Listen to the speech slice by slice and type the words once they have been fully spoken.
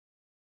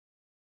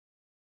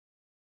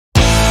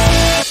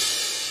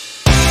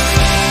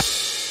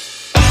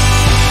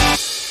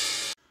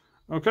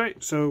Okay,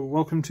 so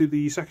welcome to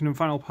the second and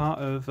final part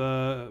of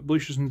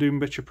Balucious and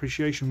Doombitch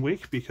Appreciation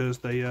Week, because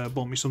they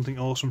bought me something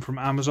awesome from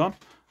Amazon.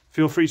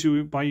 Feel free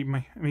to buy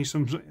me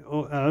some...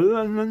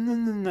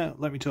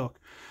 let me talk.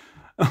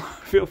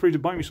 Feel free to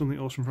buy me something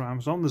awesome from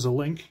Amazon. There's a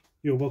link.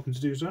 You're welcome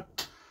to do so.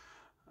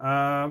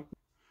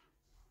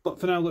 But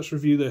for now, let's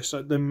review this.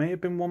 There may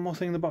have been one more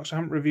thing in the box I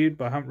haven't reviewed,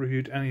 but I haven't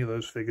reviewed any of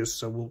those figures,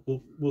 so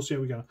we'll see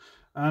how we go.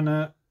 And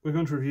we're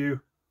going to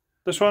review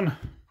this one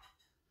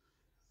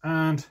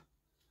and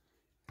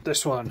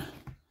this one.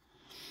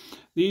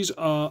 These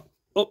are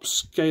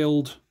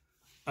upscaled.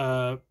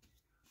 Hang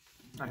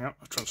on,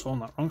 I've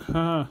transformed that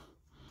wrong.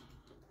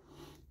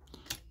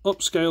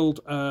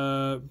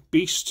 Upscaled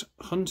beast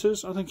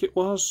hunters, I think it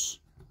was.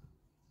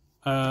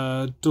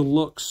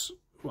 Deluxe.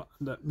 Well,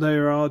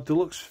 there are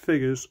deluxe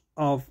figures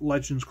of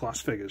Legends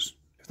class figures,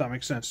 if that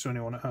makes sense to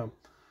anyone at home.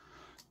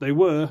 They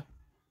were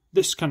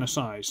this kind of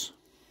size,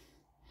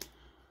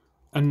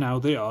 and now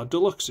they are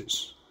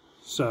deluxes.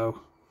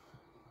 So,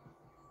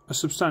 a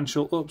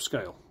substantial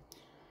upscale.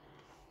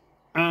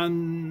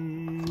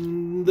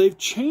 And they've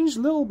changed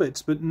little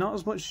bits, but not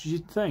as much as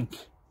you'd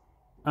think.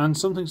 And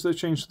some things they've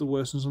changed for the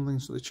worse, and some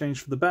things they've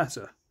changed for the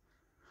better.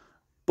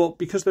 But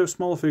because they're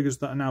smaller figures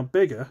that are now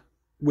bigger,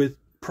 with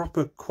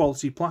proper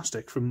quality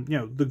plastic from, you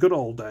know, the good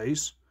old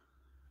days,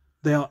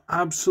 they are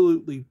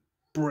absolutely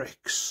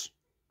bricks,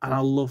 and I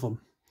love them.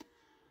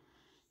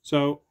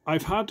 So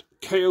I've had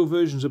KO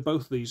versions of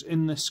both of these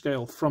in this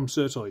scale from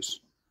Surtoys.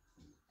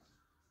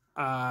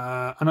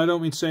 And I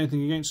don't mean to say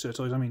anything against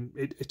Surtoys. I mean,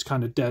 it's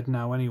kind of dead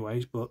now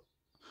anyways, but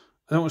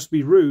I don't want to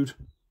be rude,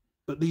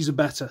 but these are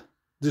better.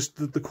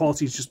 Just the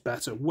quality is just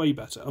better, way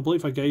better. I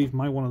believe I gave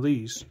one of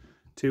these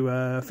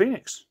to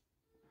Phoenix.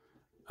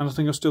 And I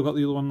think I've still got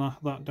the other one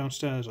that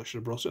downstairs. I should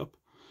have brought it up.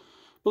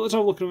 But let's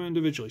have a look at them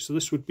individually. So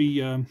this would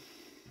be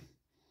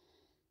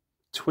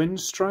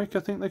Twinstrike, I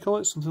think they call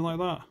it, something like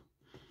that.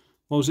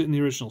 What was it in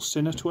the original?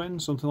 Sinner Twin,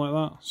 something like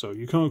that. So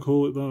you can't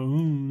call it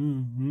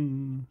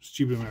that.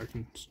 Stupid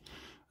Americans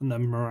and their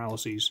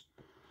moralities.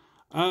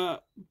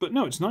 But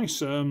no, it's nice.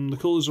 The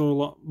colours are a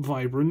lot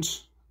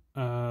vibrant.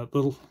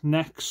 Little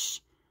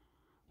necks,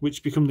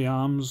 which become the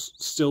arms.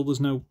 Still,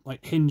 there's no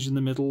like hinge in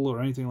the middle or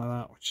anything like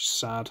that, which is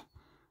sad.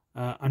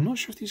 I'm not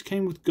sure if these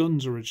came with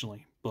guns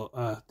originally,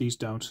 but these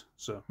don't.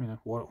 So, you know,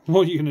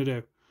 what are you going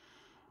to do?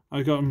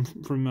 I got them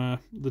from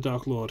the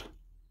Dark Lord,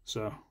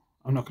 so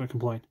I'm not going to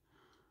complain.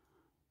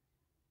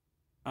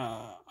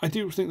 I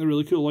do think they're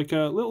really cool. Like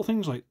little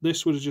things like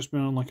this would have just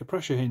been on like a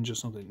pressure hinge or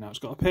something. Now it's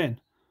got a pin.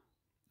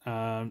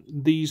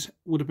 These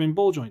would have been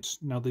ball joints.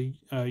 Now the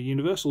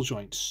universal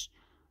joints.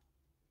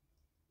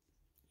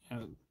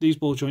 These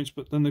ball joints,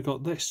 but then they've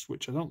got this,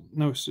 which I don't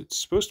know if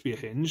it's supposed to be a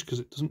hinge because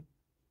it doesn't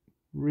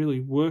really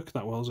work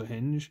that well as a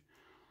hinge.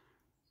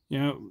 You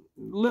know,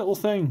 little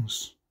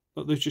things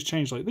that they've just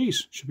changed. Like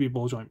these should be a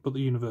ball joint, but the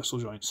universal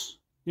joints.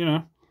 You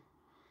know,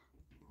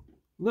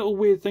 little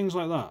weird things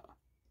like that.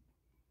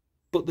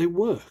 But they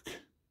work,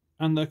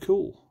 and they're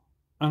cool,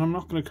 and I'm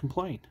not going to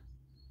complain.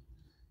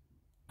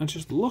 And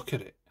just look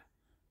at it.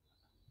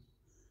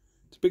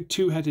 It's a big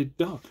two-headed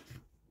dog.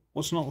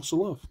 What's not to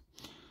love?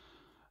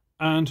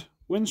 And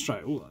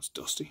Twinstrike. Oh, that's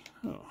dusty.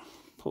 Oh,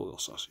 poor little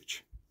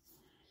sausage.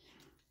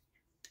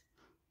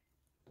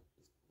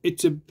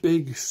 It's a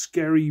big,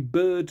 scary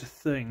bird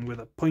thing with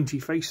a pointy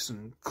face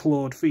and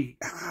clawed feet.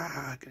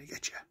 Ah, gonna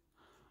get you.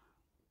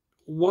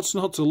 What's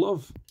not to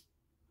love?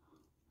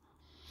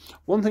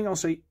 One thing I'll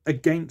say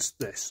against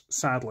this,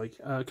 sadly,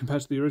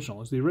 compared to the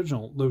original, is the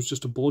original, there was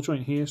just a ball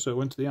joint here, so it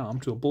went to the arm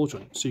to a ball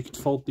joint. So you could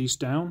fold these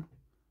down.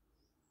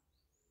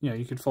 You know,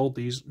 you could fold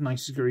these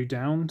 90 degree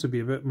down to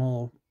be a bit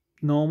more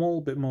normal,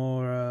 a bit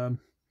more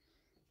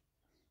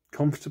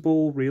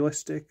comfortable,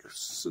 realistic.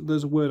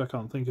 There's a word I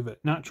can't think of it.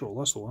 Natural,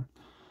 that's the one.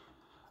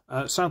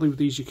 Sadly, with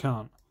these you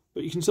can't.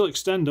 But you can still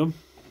extend them.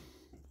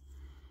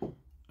 And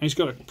he's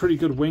got a pretty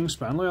good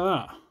wingspan. Look at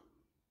that.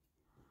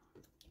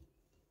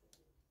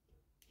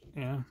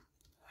 Yeah.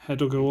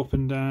 Head will go up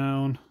and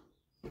down.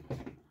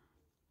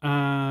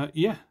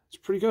 Yeah, it's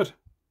pretty good.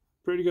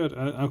 Pretty good.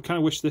 I kind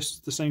of wish this was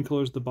the same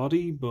colour as the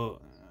body, but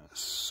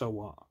so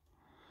what?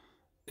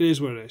 It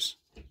is what it is.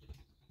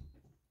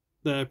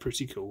 They're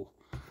pretty cool.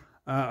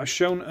 I've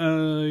shown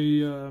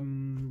a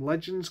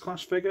Legends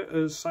class figure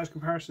as size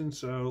comparison,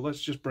 so let's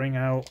just bring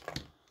out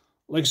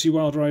Legacy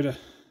Wild Rider.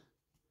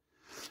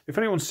 If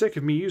anyone's sick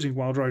of me using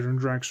Wild Rider and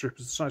Drag Strip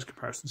as size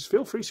comparisons,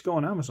 feel free to go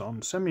on Amazon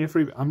and send me a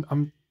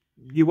freebie.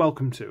 You're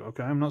welcome to,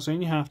 okay? I'm not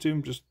saying you have to,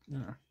 I'm just, you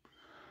know.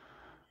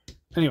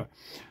 Anyway.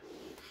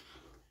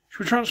 Should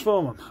we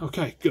transform them?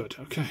 Okay, good,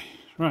 okay.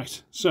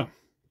 Right, so.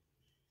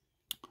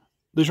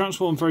 They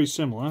transform very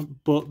similar,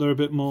 but they're a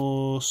bit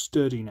more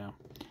sturdy now.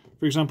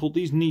 For example,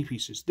 these knee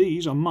pieces.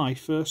 These are my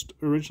first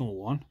original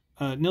one.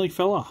 Nearly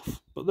fell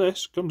off. But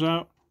this comes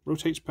out,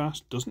 rotates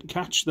past, doesn't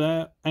catch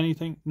there,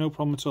 anything, no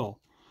problem at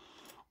all.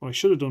 What I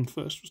should have done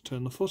first was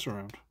turn the foot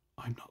around.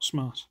 I'm not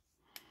smart.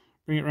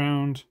 Bring it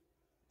round.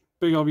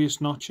 Big obvious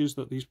notches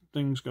that these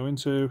things go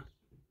into.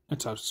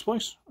 It's out of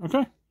place.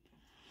 Okay.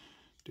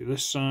 Do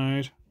this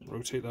side.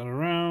 Rotate that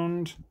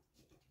around.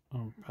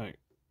 Okay.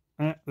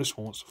 This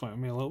one wants to fight with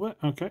me a little bit.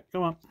 Okay,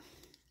 come on.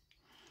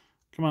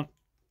 Come on.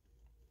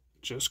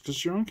 Just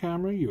because you're on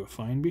camera, you were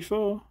fine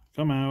before.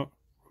 Come out,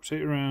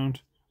 rotate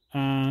around,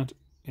 and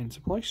into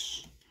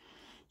place.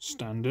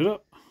 Stand it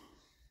up.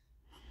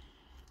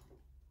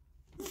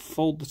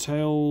 Fold the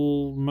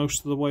tail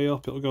most of the way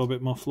up. It'll go a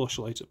bit more flush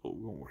later, but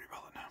we won't worry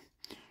about it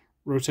now.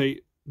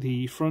 Rotate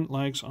the front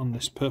legs on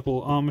this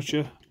purple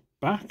armature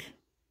back.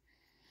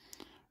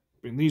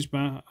 Bring these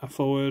back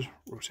forward,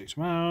 rotate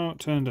them out,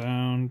 turn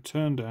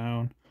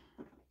down,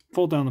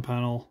 fold down the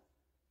panel,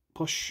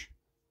 push,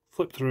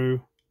 flip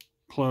through,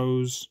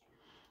 close,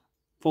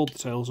 fold the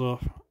tails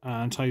up,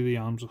 and tie the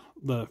arms,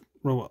 the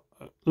robot,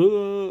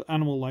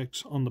 animal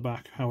legs on the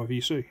back, however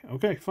you see.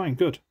 Okay, fine,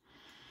 good.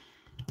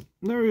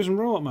 And there he is in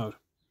robot mode.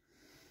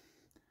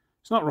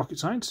 It's not rocket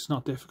science, it's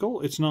not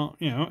difficult, it's not,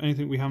 you know,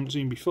 anything we haven't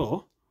seen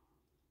before.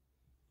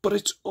 But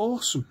it's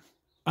awesome.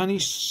 And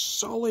he's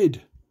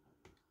solid.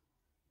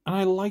 And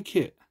I like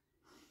it.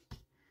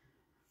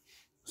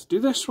 Let's do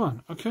this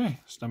one. Okay,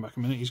 stand back a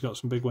minute, he's got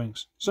some big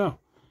wings. So,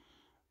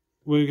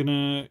 we're going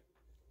to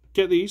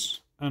get these,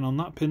 and on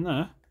that pin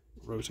there,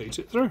 rotate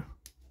it through.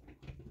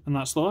 And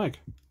that's the leg.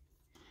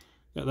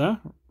 Get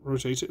there,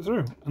 rotate it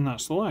through, and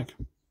that's the leg.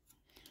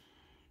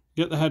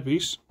 Get the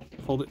headpiece,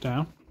 fold it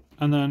down,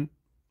 and then,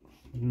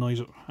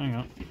 hang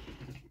on,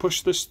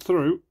 push this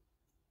through,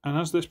 and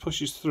as this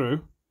pushes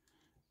through,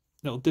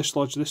 it'll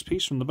dislodge this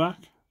piece from the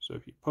back. So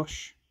if you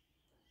push,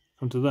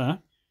 come to there,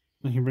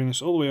 then you can bring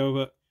this all the way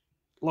over,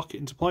 lock it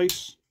into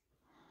place,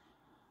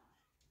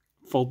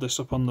 fold this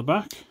up on the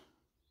back,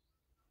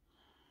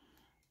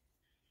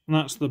 and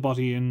that's the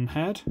body and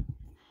head.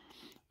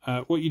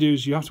 What you do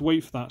is you have to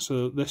wait for that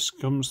so that this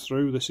comes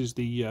through. This is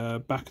the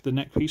back of the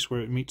neck piece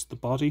where it meets the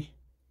body,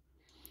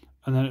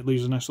 and then it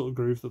leaves a nice little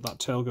groove that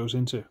tail goes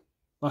into.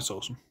 That's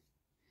awesome.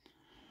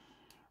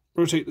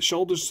 Rotate the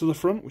shoulders to the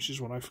front, which is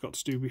what I forgot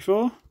to do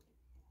before,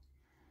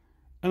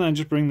 and then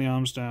just bring the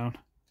arms down.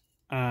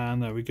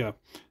 And there we go.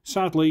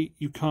 Sadly,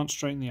 you can't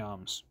straighten the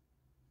arms.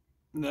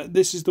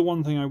 This is the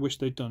one thing I wish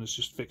they'd done, is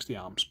just fix the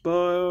arms.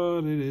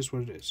 But it is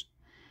what it is.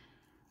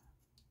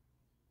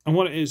 And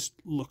what it is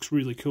looks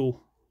really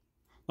cool.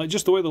 Like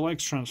just the way the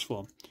legs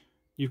transform.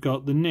 You've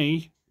got the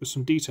knee with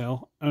some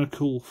detail and a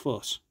cool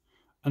foot.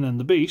 And then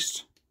the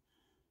beast,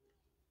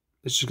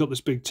 it's just got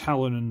this big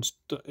talon and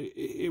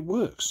it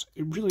works.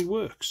 It really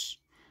works.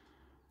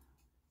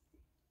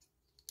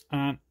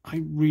 And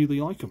I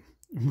really like them.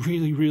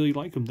 Really, really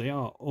like them. They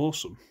are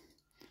awesome.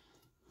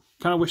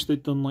 Kind of wish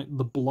they'd done like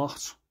the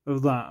blot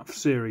of that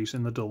series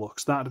in the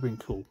Deluxe. That'd have been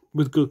cool.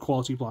 With good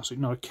quality plastic,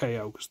 not a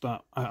KO, because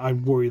that I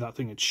worry that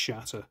thing would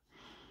shatter.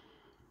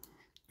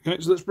 Okay,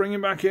 so let's bring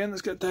him back in.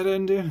 Let's get Dead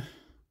End in.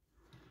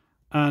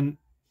 And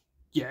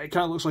yeah, it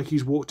kind of looks like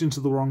he's walked into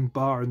the wrong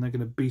bar and they're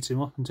going to beat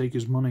him up and take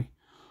his money.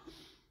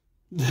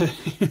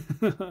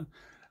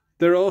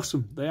 They're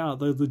awesome. They are.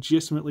 They're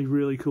legitimately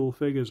really cool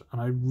figures, and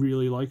I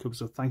really like them.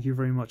 So thank you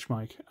very much,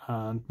 Mike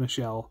and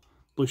Michelle,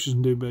 Balucious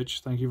and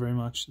Doombitch. Thank you very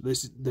much.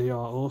 They are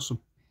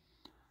awesome.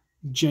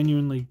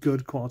 Genuinely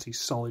good quality,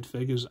 solid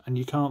figures, and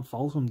you can't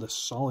fault them. They're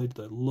solid.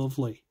 They're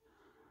lovely.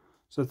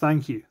 So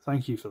thank you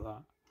for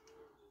that.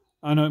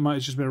 I know it might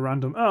have just been a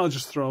random, oh, I'll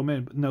just throw them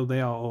in, but no, they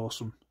are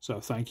awesome.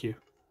 So thank you.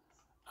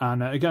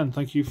 And again,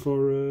 thank you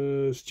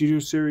for Studio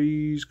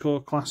Series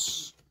Core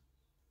Class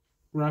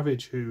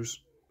Ravage, who's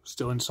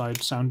still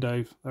inside Sound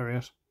Dave. There he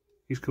is.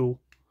 He's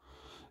cool.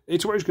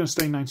 It's where he's going to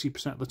stay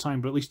 90% of the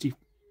time, but at least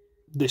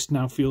this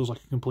now feels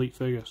like a complete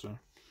figure. So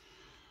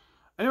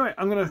anyway,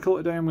 I'm going to call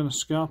it a day. I'm going to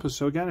scarp us.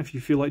 So again, if you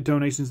feel like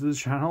donating to the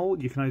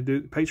channel, you can either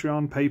do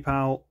Patreon,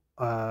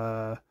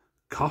 PayPal,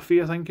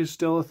 Coffee, I think, is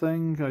still a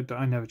thing.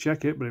 I never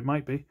check it, but it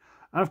might be.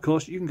 And of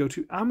course, you can go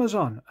to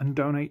Amazon and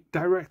donate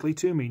directly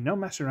to me. No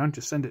mess around,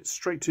 just send it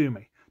straight to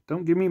me.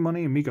 Don't give me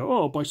money and me go,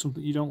 oh, I'll buy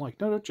something you don't like.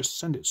 No, just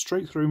send it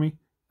straight to me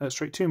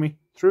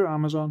through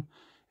Amazon.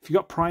 If you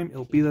got Prime,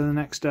 it'll be there the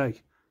next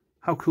day.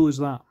 How cool is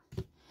that?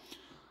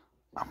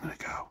 I'm going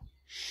to go.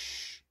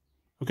 Shh.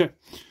 Okay,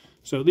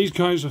 so these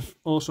guys are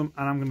awesome,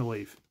 and I'm going to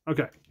leave.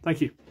 Okay, thank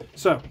you.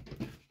 So,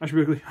 I should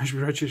be ugly, I should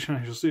be wretched, and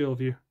I shall see all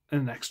of you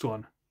in the next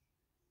one.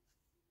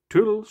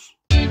 Toodles!